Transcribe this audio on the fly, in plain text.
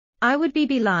I would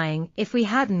be lying if we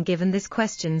hadn't given this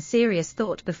question serious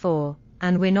thought before,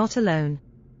 and we're not alone.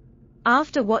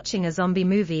 After watching a zombie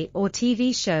movie or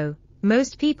TV show,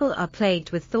 most people are plagued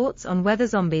with thoughts on whether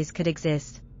zombies could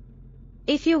exist.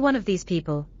 If you're one of these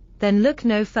people, then look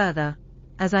no further,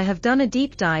 as I have done a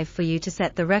deep dive for you to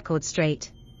set the record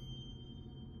straight.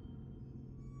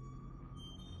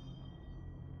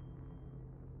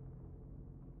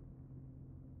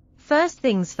 First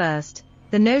things first,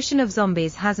 the notion of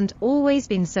zombies hasn't always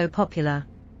been so popular.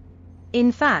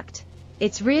 In fact,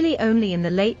 it's really only in the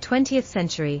late 20th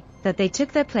century that they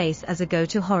took their place as a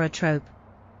go-to horror trope.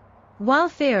 While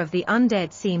fear of the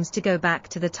undead seems to go back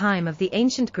to the time of the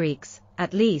ancient Greeks,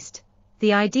 at least,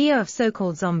 the idea of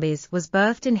so-called zombies was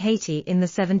birthed in Haiti in the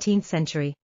 17th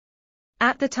century.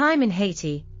 At the time in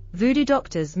Haiti, voodoo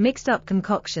doctors mixed up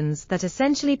concoctions that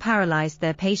essentially paralyzed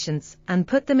their patients and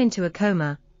put them into a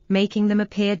coma, making them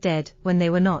appear dead when they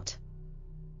were not.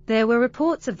 There were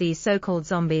reports of these so-called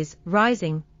zombies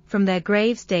rising from their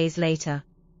graves days later.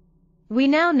 We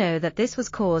now know that this was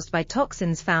caused by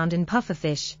toxins found in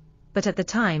pufferfish, but at the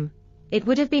time, it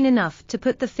would have been enough to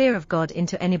put the fear of God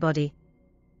into anybody.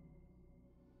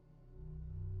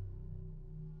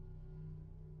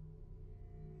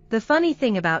 The funny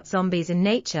thing about zombies in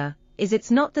nature is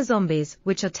it's not the zombies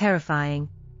which are terrifying.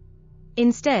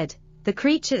 Instead, the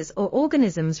creatures or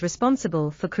organisms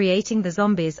responsible for creating the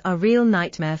zombies are real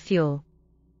nightmare fuel.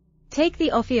 Take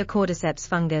the Ophiocordyceps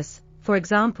fungus, for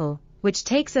example, which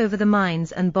takes over the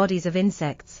minds and bodies of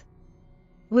insects.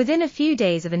 Within a few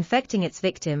days of infecting its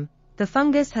victim, the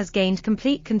fungus has gained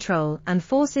complete control and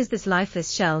forces this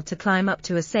lifeless shell to climb up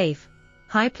to a safe,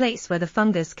 high place where the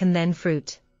fungus can then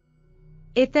fruit.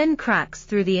 It then cracks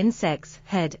through the insect's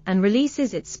head and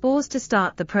releases its spores to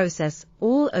start the process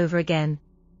all over again.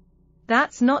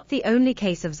 That's not the only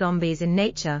case of zombies in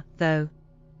nature, though.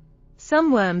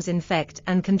 Some worms infect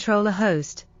and control a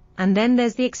host, and then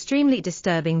there's the extremely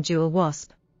disturbing jewel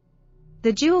wasp.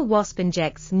 The jewel wasp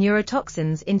injects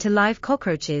neurotoxins into live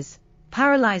cockroaches,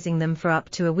 paralyzing them for up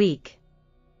to a week.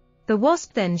 The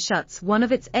wasp then shuts one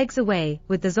of its eggs away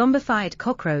with the zombified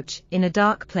cockroach in a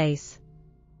dark place.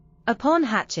 Upon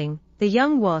hatching, the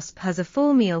young wasp has a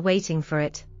full meal waiting for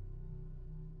it.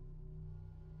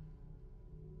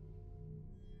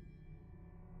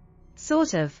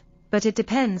 Sort of, but it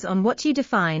depends on what you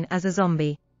define as a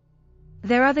zombie.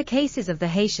 There are the cases of the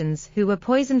Haitians who were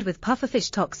poisoned with pufferfish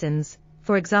toxins,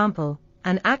 for example,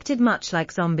 and acted much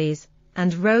like zombies,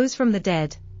 and rose from the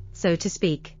dead, so to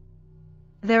speak.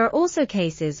 There are also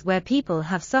cases where people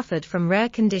have suffered from rare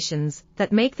conditions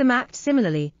that make them act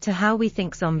similarly to how we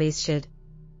think zombies should.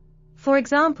 For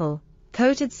example,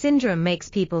 coated syndrome makes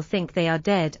people think they are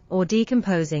dead or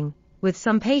decomposing, with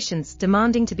some patients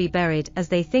demanding to be buried as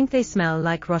they think they smell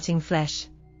like rotting flesh.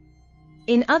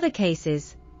 In other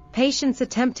cases, patients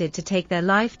attempted to take their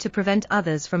life to prevent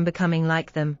others from becoming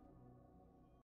like them.